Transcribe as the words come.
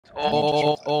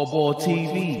AllBall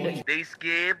TV. They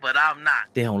scared, but I'm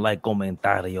not. They don't like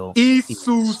comentario. Y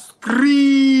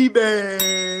suscribe.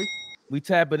 We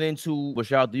tapping into, but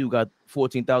shout out to you, got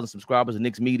 14,000 subscribers in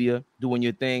Knicks Media, doing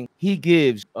your thing. He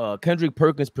gives Kendrick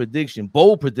Perkins prediction,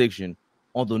 bold prediction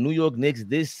on the New York Knicks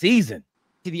this season.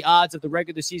 The odds of the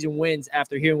regular season wins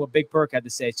after hearing what Big Perk had to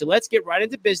say. So let's get right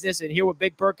into business and hear what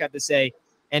Big Perk had to say,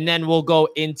 and then we'll go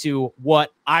into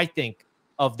what I think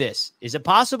of this. Is it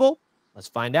possible? Let's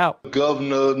find out.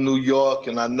 Governor of New York,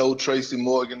 and I know Tracy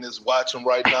Morgan is watching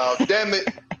right now. Damn it.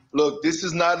 Look, this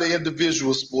is not an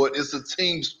individual sport. It's a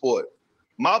team sport.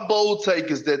 My bold take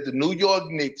is that the New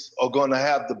York Knicks are going to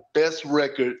have the best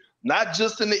record, not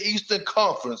just in the Eastern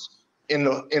Conference, in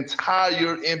the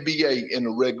entire NBA in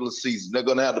the regular season. They're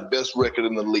going to have the best record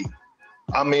in the league.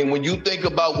 I mean, when you think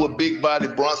about what Big Body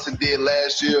Bronson did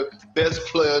last year, best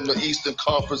player in the Eastern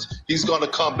Conference, he's going to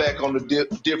come back on a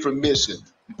different mission.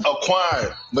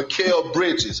 Acquiring Mikal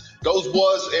Bridges. Those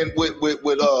boys and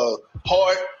with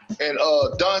Hart and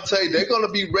Dante, they're going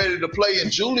to be ready to play.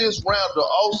 And Julius Randle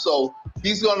also,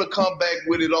 he's going to come back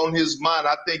with it on his mind.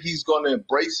 I think he's going to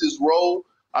embrace his role.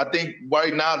 I think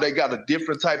right now they got a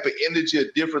different type of energy,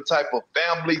 a different type of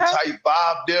family type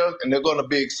vibe there, and they're going to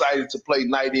be excited to play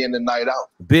night in and night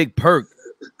out. Big Perk,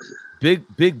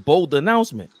 big bold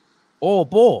announcement.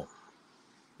 AllBall,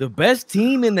 the best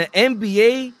team in the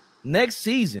NBA next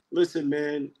season. Listen,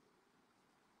 man,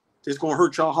 it's going to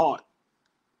hurt your heart.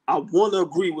 I want to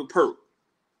agree with Perk,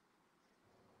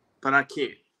 but I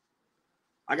can't.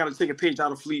 I got to take a page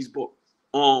out of Flea's book.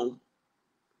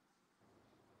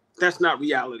 That's not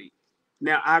reality.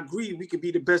 Now, I agree we could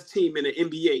be the best team in the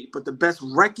NBA, but the best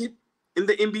record in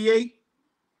the NBA,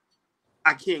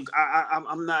 I can't.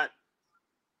 I'm not.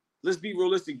 Let's be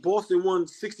realistic. Boston won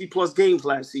 60-plus games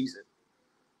last season.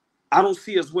 I don't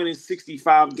see us winning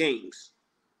 65 games.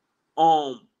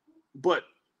 But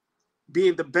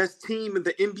being the best team in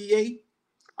the NBA,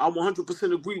 I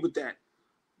 100% agree with that.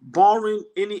 Barring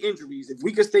any injuries, if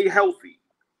we can stay healthy,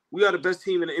 we are the best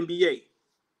team in the NBA.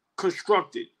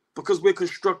 Constructed. Because we're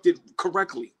constructed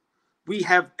correctly. We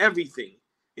have everything.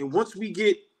 And once we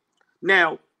get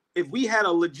now, if we had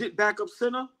a legit backup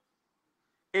center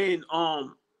and our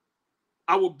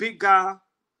big guy,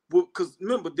 because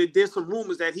remember, there's some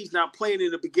rumors that he's not playing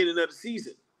in the beginning of the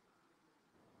season.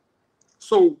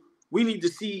 So we need to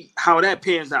see how that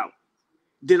pans out.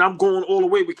 Then I'm going all the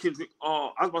way with Kendrick.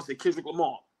 I was about to say Kendrick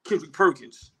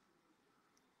Perkins.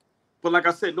 But like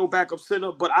I said, no backup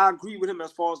center. But I agree with him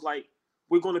as far as like,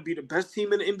 we're going to be the best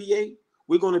team in the NBA.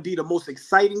 We're going to be the most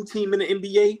exciting team in the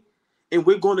NBA. And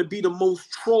we're going to be the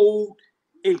most trolled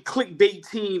and clickbait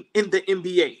team in the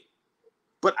NBA.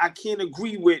 But I can't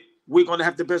agree with we're going to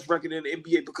have the best record in the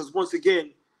NBA because, once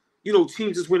again, you know,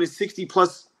 teams is winning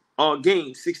 60-plus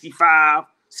games, 65,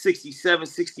 67,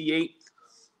 68.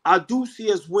 I do see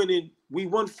us winning. We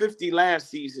won 50 last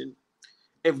season.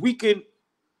 If we can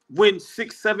win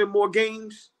 6, 7 more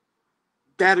games,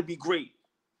 that'd be great.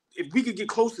 If we could get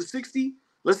close to 60,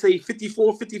 let's say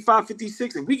 54, 55,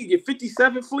 56, and we could get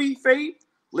 57 Fade,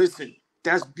 listen,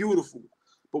 that's beautiful.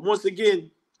 But once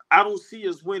again, I don't see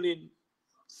us winning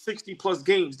 60-plus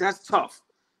games. That's tough.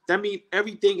 That means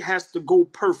everything has to go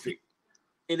perfect.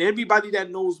 And everybody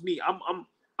that knows me, I'm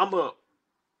a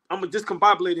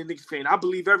discombobulated Knicks fan. I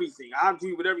believe everything. I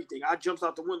agree with everything. I jumps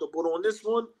out the window. But on this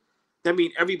one, that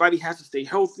means everybody has to stay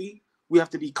healthy. We have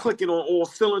to be clicking on all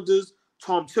cylinders.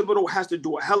 Tom Thibodeau has to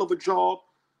do a hell of a job.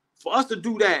 For us to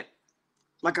do that,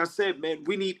 like I said, man,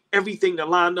 we need everything to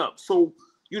line up. So,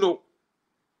 you know,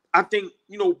 I think,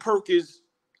 you know, Perk is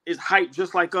hyped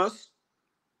just like us.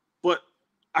 But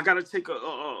I got to take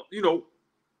I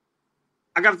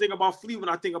got to think about Flea when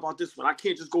I think about this one. I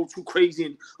can't just go too crazy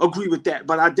and agree with that.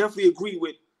 But I definitely agree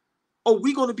with,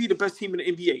 we're going to be the best team in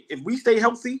the NBA. If we stay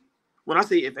healthy, when I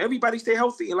say if everybody stay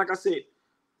healthy, and like I said,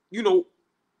 you know,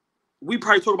 we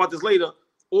probably talk about this later.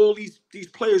 All these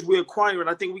players we're acquiring,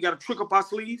 I think we got a trick up our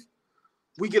sleeve.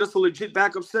 We get us a legit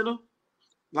backup center.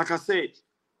 Like I said,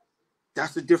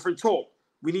 that's a different talk.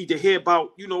 We need to hear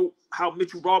about, you know, how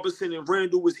Mitchell Robinson and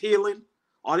Randall was healing.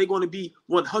 Are they going to be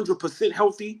 100%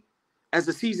 healthy as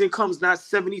the season comes, not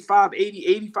 75,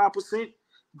 80, 85%?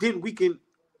 Then we can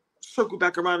circle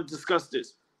back around and discuss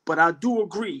this. But I do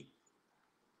agree.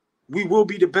 We will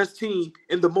be the best team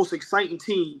and the most exciting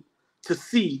team to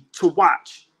see, to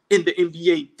watch in the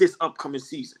NBA this upcoming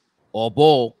season.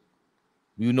 AllBall,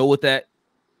 you know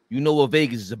what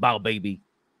Vegas is about, baby.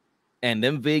 And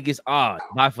them Vegas odds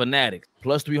by Fanatics,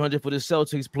 plus 300 for the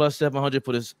Celtics, plus 700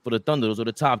 for the Thunder. Those are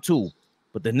the top two.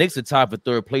 But the Knicks are tied for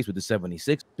third place with the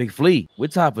 76. Big Flea, we're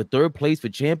tied for third place for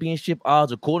championship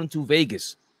odds according to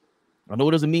Vegas. I know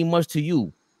it doesn't mean much to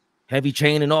you. Heavy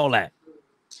chain and all that.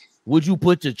 Would you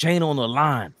put your chain on the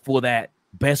line for that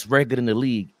best record in the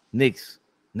league, Knicks,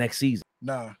 next season?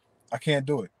 Nah, I can't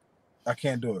do it. I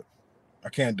can't do it. I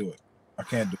can't do it. I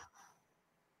can't do it.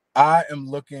 I am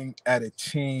looking at a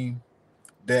team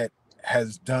that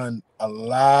has done a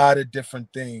lot of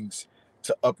different things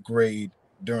to upgrade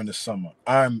during the summer.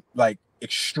 I'm like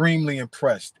extremely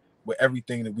impressed with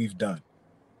everything that we've done,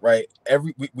 right?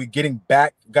 We're getting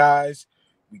back guys.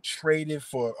 We traded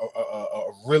for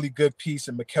a really good piece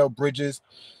in Mikal Bridges.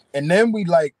 And then we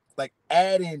like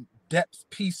add in depth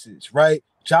pieces, right?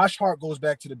 Josh Hart goes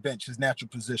back to the bench, his natural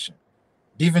position.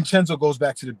 DiVincenzo goes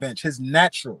back to the bench, his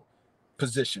natural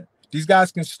position. These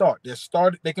guys can start.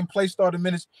 They can play starter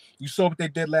minutes. You saw what they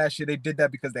did last year. They did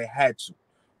that because they had to.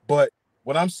 But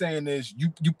what I'm saying is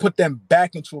you put them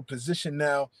back into a position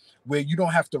now where you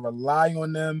don't have to rely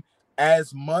on them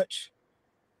as much.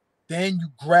 Then you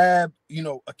grab,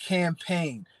 a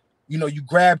campaign. You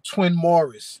grab Twin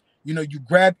Morris. You're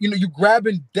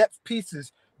grabbing depth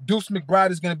pieces. Deuce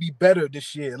McBride is going to be better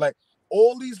this year. Like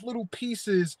all these little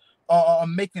pieces are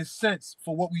making sense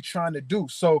for what we're trying to do.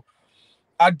 So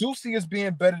I do see us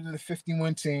being better than a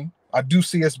 50-win team. I do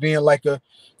see us being like a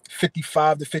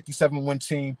 55 to 57-win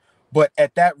team. But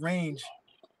at that range,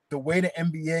 the way the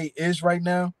NBA is right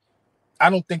now, I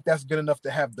don't think that's good enough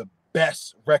to have the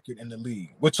best record in the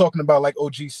league. We're talking about, like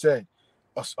OG said,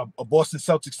 a Boston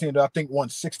Celtics team that I think won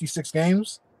 66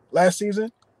 games last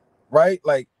season, right?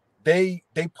 Like they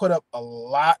put up a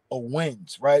lot of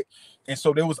wins, right? And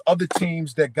so there was other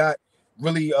teams that got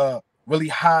really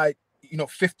high,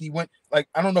 50 win. Like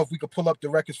I don't know if we could pull up the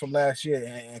records from last year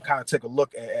and kind of take a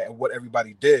look at what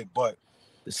everybody did, but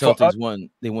the Celtics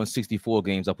they won 64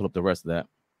 games. I'll pull up the rest of that.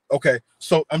 Okay,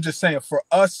 so I'm just saying for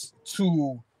us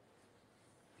to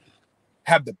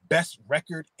have the best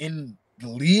record in the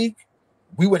league,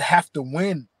 we would have to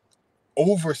win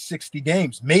over 60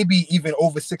 games, maybe even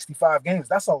over 65 games.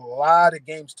 That's a lot of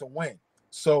games to win.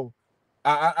 So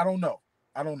I don't know.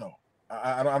 I don't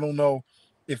know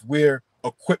if we're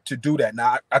equipped to do that.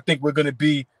 Now, I think we're going to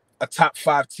be a top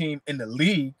 5 team in the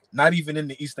league, not even in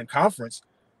the Eastern Conference.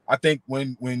 I think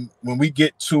when we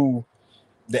get to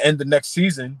the end of next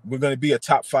season, we're going to be a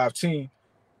top 5 team.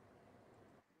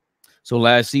 So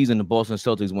last season, the Boston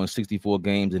Celtics won 64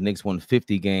 games. The Knicks won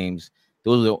 50 games.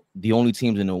 Those are the only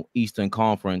teams in the Eastern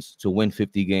Conference to win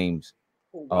 50 games.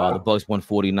 Wow. The Bucks won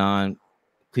 49,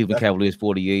 Cleveland Cavaliers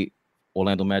 48,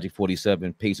 Orlando Magic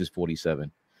 47, Pacers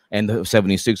 47. And the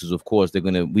 76ers, of course,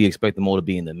 we expect them all to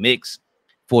be in the mix.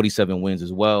 47 wins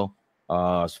as well.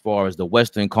 As far as the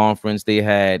Western Conference, they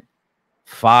had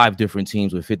 5 different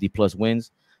teams with 50-plus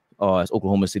wins. It's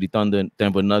Oklahoma City Thunder,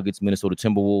 Denver Nuggets, Minnesota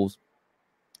Timberwolves,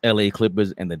 LA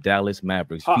Clippers, and the Dallas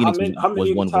Mavericks. Phoenix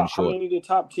was 1 win short.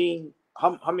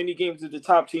 How many games did the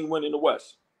top team win in the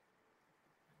West?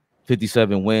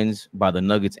 57 wins by the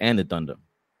Nuggets and the Thunder.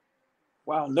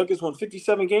 Wow, Nuggets won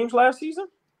 57 games last season?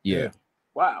 Yeah.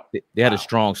 Wow. They had a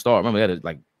strong start. Remember, they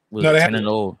had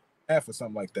 10-0. Half or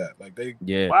something like that.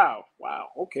 Yeah. Wow.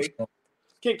 Okay.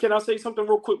 Can I say something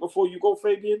real quick before you go,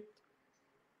 Fabian?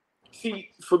 See,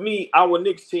 for me, our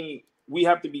Knicks team, we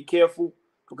have to be careful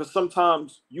because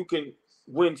sometimes you can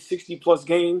win 60-plus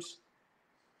games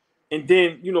and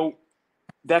then,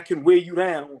 that can wear you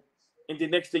down. And the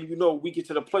next thing you know, we get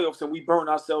to the playoffs and we burn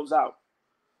ourselves out.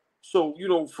 So,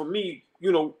 for me,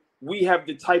 we have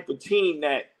the type of team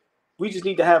that we just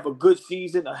need to have a good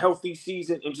season, a healthy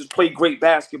season, and just play great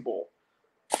basketball.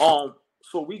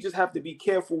 So we just have to be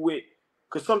careful with,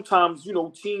 because sometimes,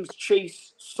 teams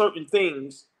chase certain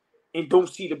things and don't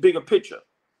see the bigger picture.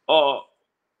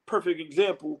 Perfect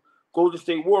example, Golden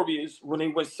State Warriors, when they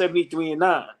went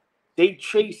 73-9, they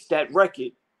chased that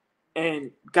record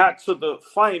and got to the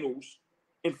finals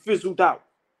and fizzled out.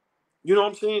 You know what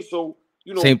I'm saying? So,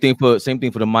 same thing for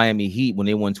the Miami Heat when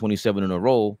they won 27 in a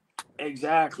row.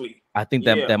 Exactly. I think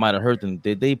that might have hurt them.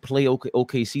 Did they play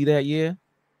OKC that year?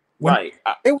 Right.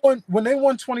 When they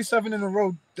won 27 in a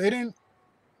row, they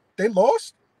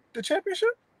lost the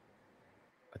championship?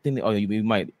 I think you're right, they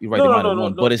might have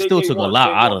won, but it still took a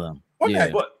lot out of them. Okay. Yeah.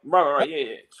 But right,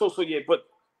 yeah. So but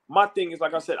my thing is,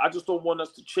 like I said, I just don't want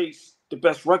us to chase the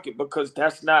best record because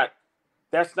that's not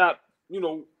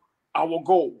our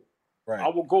goal. Right.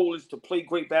 Our goal is to play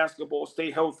great basketball,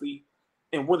 stay healthy,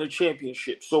 and win a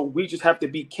championship. So we just have to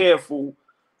be careful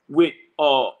with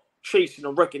chasing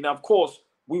a record. Now, of course,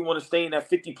 we want to stay in that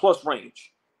 50-plus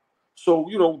range. So,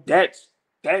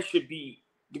 that should be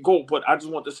the goal. But I just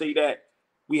want to say that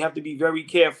we have to be very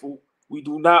careful. We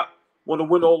do not want to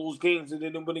win all those games. And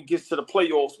then when it gets to the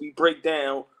playoffs, we break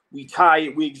down, we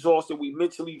tired, we exhausted, we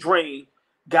mentally drained.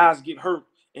 guys get hurt,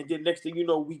 and then next thing you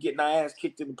know, we getting our ass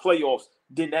kicked in the playoffs.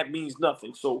 Then that means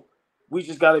nothing. So we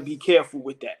just got to be careful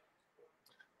with that.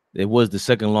 It was the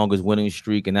second longest winning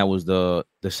streak, and that was the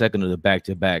second of the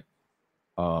back-to-back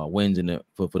wins in the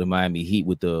for the Miami Heat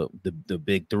with the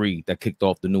big three that kicked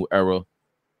off the new era.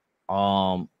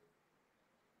 I'm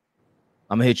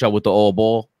gonna hit y'all with the all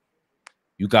ball.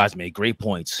 You guys made great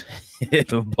points,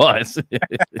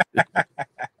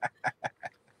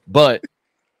 but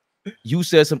you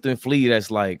said something, Flea,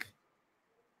 that's like,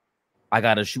 I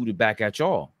gotta shoot it back at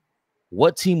y'all.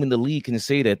 What team in the league can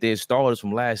say that their starters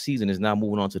from last season is now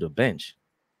moving on to the bench?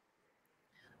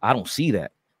 I don't see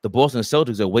that. The Boston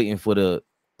Celtics are waiting for the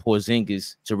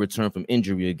Porzingis to return from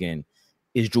injury again.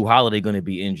 Is Drew Holiday going to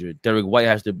be injured? Derek White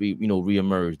has to be,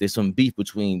 reemerge. There's some beef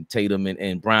between Tatum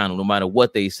and Brown. No matter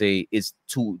what they say, it's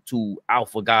two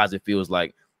alpha guys, it feels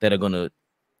like, that are going to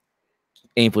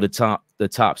aim for the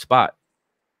top spot.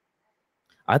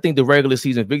 I think the regular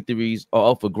season victories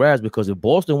are up for grabs, because if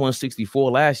Boston won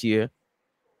 64 last year,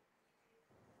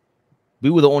 we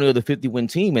were the only other 50-win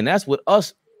team, and that's with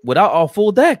us without our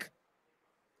full deck.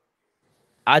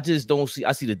 I just don't see.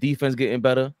 I see the defense getting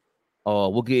better.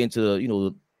 We'll get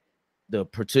into the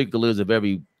particulars of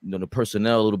every the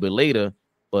personnel a little bit later.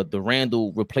 But the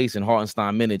Randall replacing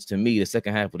Hartenstein minutes, to me, the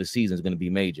second half of the season is going to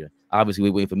be major. Obviously,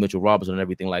 we're waiting for Mitchell Robinson and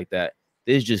everything like that.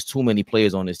 There's just too many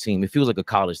players on this team. It feels like a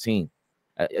college team.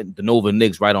 The Nova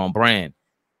Knicks, right on brand,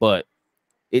 but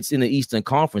it's in the Eastern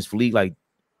Conference League. Like,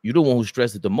 you're the one who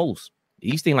stressed it the most. The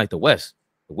East ain't like the West.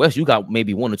 The West, you got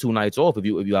maybe 1 or 2 nights off if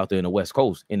you out there in the West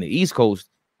Coast. In the East Coast,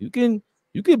 you can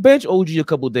bench OG a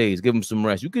couple of days, give him some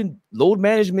rest. You can load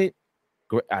management.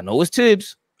 I know it's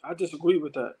Tibbs. I disagree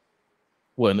with that.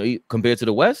 Well, compared to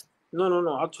the West?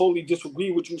 No. I totally disagree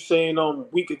with you saying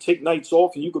we could take nights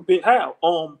off and you could bench.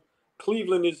 How?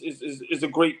 Cleveland is a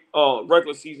great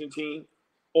regular season team.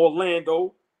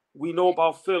 Orlando, we know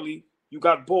about Philly. You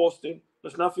got Boston.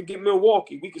 Let's not forget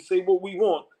Milwaukee. We can say what we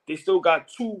want. They still got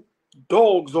 2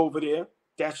 dogs over there.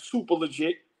 That's super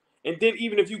legit. And then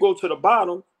even if you go to the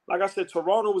bottom, like I said,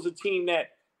 Toronto is a team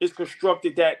that is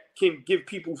constructed that can give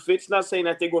people fits. Not saying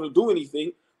that they're going to do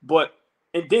anything, but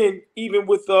and then even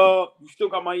with you still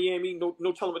got Miami. No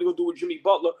telling what they're going to do with Jimmy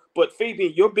Butler. But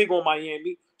Fabian, you're big on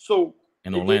Miami. So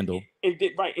and Orlando. And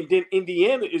then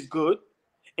Indiana is good.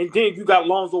 And then you got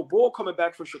Lonzo Ball coming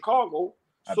back for Chicago.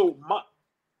 So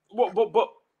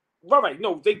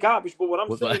no, they garbage. But what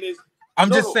I'm saying is,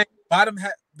 saying bottom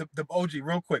half, the OG,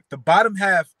 real quick. The bottom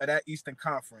half of that Eastern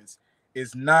Conference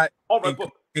is not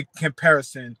in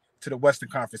comparison to the Western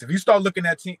Conference. If you start looking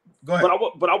at team, go ahead.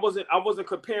 But I wasn't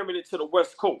comparing it to the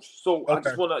West Coast. So okay. I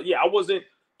just want to, I wasn't.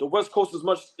 The West Coast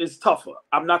is tougher.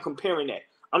 I'm not comparing that.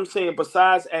 I'm saying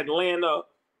besides Atlanta,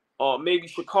 maybe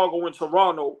Chicago and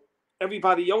Toronto,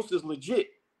 everybody else is legit.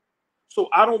 So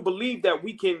I don't believe that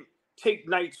we can take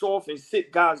nights off and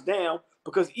sit guys down,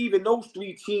 because even those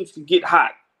 3 teams can get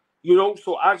hot.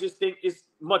 So I just think it's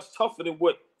much tougher than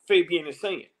what Fabian is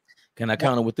saying. Can I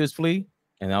counter with this, Flea?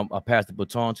 And I'll pass the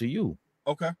baton to you.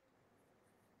 Okay.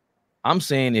 I'm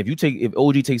saying if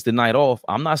OG takes the night off,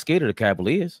 I'm not scared of the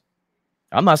Cavaliers.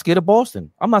 I'm not scared of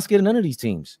Boston. I'm not scared of none of these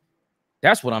teams.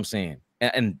 That's what I'm saying.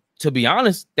 And to be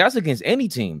honest, that's against any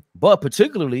team, but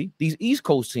particularly these East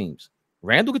Coast teams.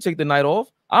 Randall could take the night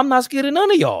off. I'm not scared of none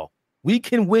of y'all. We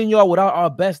can win y'all without our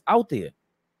best out there.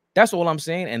 That's all I'm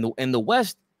saying. And in the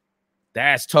West,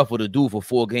 that's tougher to do for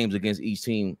 4 games against each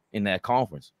team in that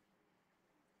conference.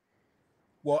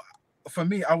 Well, for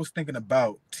me, I was thinking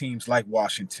about teams like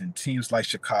Washington, teams like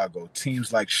Chicago,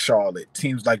 teams like Charlotte,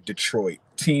 teams like Detroit,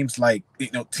 teams like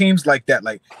teams like that.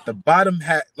 Like the bottom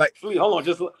half. Like, hold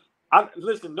on,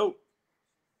 listen. No,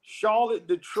 Charlotte,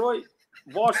 Detroit,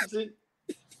 Washington.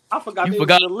 I forgot they was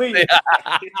in the league.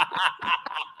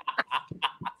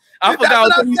 I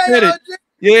forgot when you said it.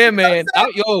 Yeah, man.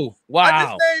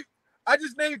 Wow. I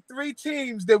just named 3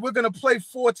 teams that we're gonna play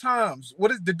 4 times.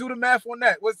 What is to do the math on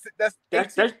that? That's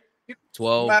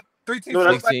 12. 3 teams,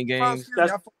 no, 16 games.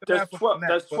 That's 12.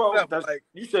 That's 12.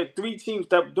 You said 3 teams.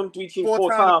 Them 3 teams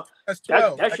 4 times. That's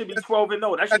 12. That should be 12 and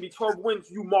 0. That should be 12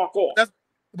 wins. You mark off.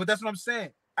 But that's what I'm saying.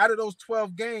 Out of those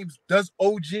 12 games, does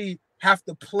OG have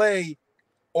to play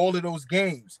all of those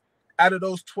games? Out of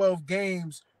those 12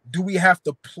 games, do we have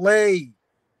to play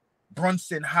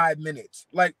Brunson high minutes?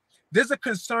 Like, there's a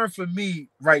concern for me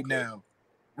right now,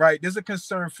 right? There's a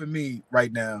concern for me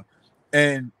right now.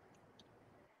 And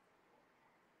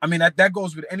I mean, that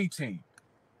goes with any team.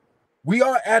 We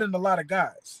are adding a lot of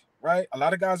guys, right? A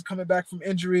lot of guys are coming back from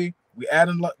injury. We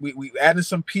adding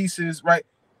some pieces, right?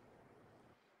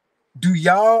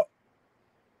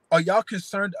 Are y'all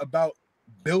concerned about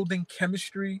building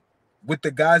chemistry with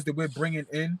the guys that we're bringing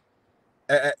in,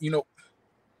 you know,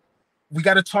 we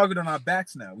got a target on our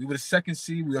backs now. We were the second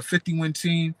seed. We were a 50-win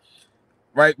team,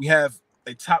 right? We have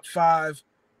a top 5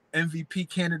 MVP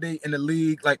candidate in the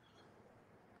league. Like,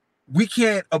 we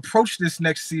can't approach this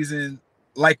next season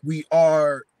like we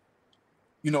are,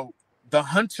 you know, the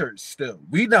hunters still.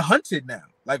 We the hunted now.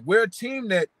 Like, we're a team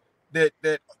that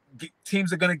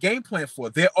teams are going to game plan for.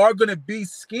 There are going to be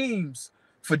schemes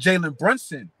for Jalen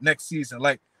Brunson next season.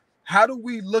 Like, how do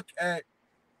we look at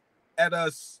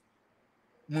us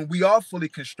when we are fully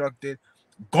constructed,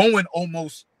 going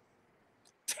almost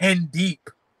 10 deep?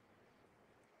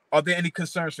 Are there any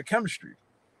concerns for chemistry?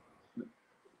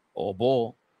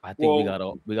 AllBall, I think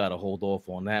we gotta hold off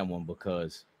on that one,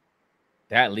 because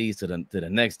that leads to the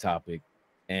next topic,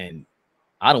 and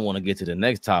I don't want to get to the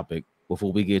next topic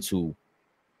before we get to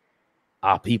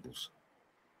our peoples.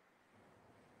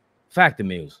 Factor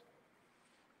meals.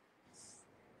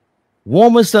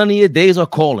 Warmer, sunnier days are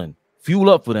calling.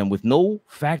 Fuel up for them with no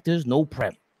factors, no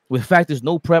prep. With Factors,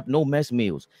 no prep, no mess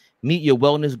meals. Meet your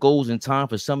wellness goals in time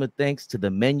for summer thanks to the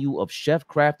menu of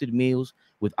chef-crafted meals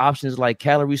with options like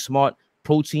Calorie Smart,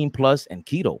 Protein Plus, and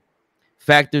Keto.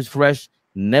 Factors fresh,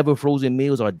 never frozen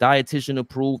meals are dietitian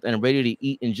approved and ready to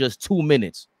eat in just 2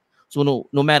 minutes. So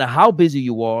no matter how busy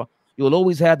you are, you'll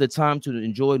always have the time to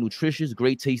enjoy nutritious,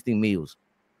 great tasting meals.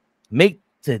 Make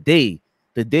today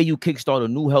the day you kickstart a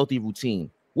new healthy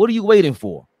routine. What are you waiting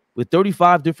for? With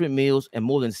 35 different meals and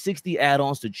more than 60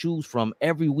 add-ons to choose from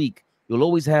every week, you'll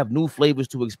always have new flavors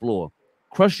to explore.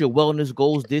 Crush your wellness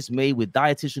goals this May with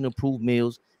dietitian-approved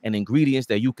meals and ingredients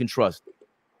that you can trust.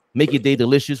 Make your day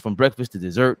delicious from breakfast to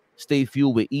dessert. Stay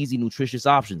fueled with easy, nutritious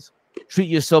options. Treat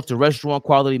yourself to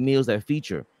restaurant-quality meals that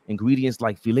feature ingredients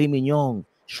like filet mignon,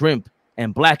 shrimp,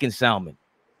 and blackened salmon.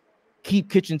 Keep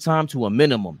kitchen time to a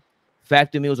minimum.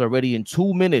 Factor meals are ready in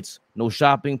 2 minutes. No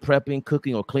shopping, prepping,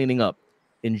 cooking, or cleaning up.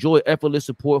 Enjoy effortless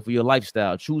support for your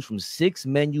lifestyle. Choose from 6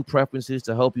 menu preferences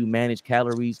to help you manage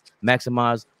calories,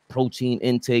 maximize protein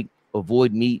intake,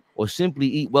 avoid meat, or simply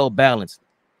eat well balanced.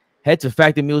 Head to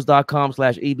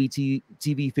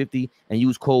factormeals.com/ABTV50 and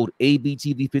use code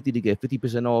ABTV50 to get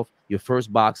 50% off your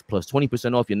first box plus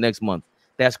 20% off your next month.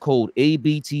 That's code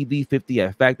ABTV50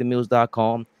 at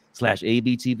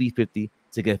factormeals.com/ABTV50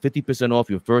 to get 50% off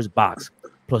your first box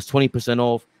plus 20%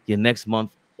 off your next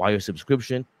month while your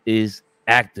subscription is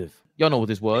active. Y'all know what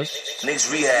this was.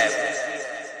 Knicks Rehab.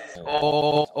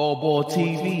 AllBall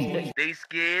TV. They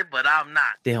scared, but I'm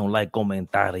not. They don't like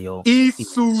comentario. Y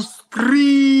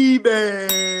suscribe.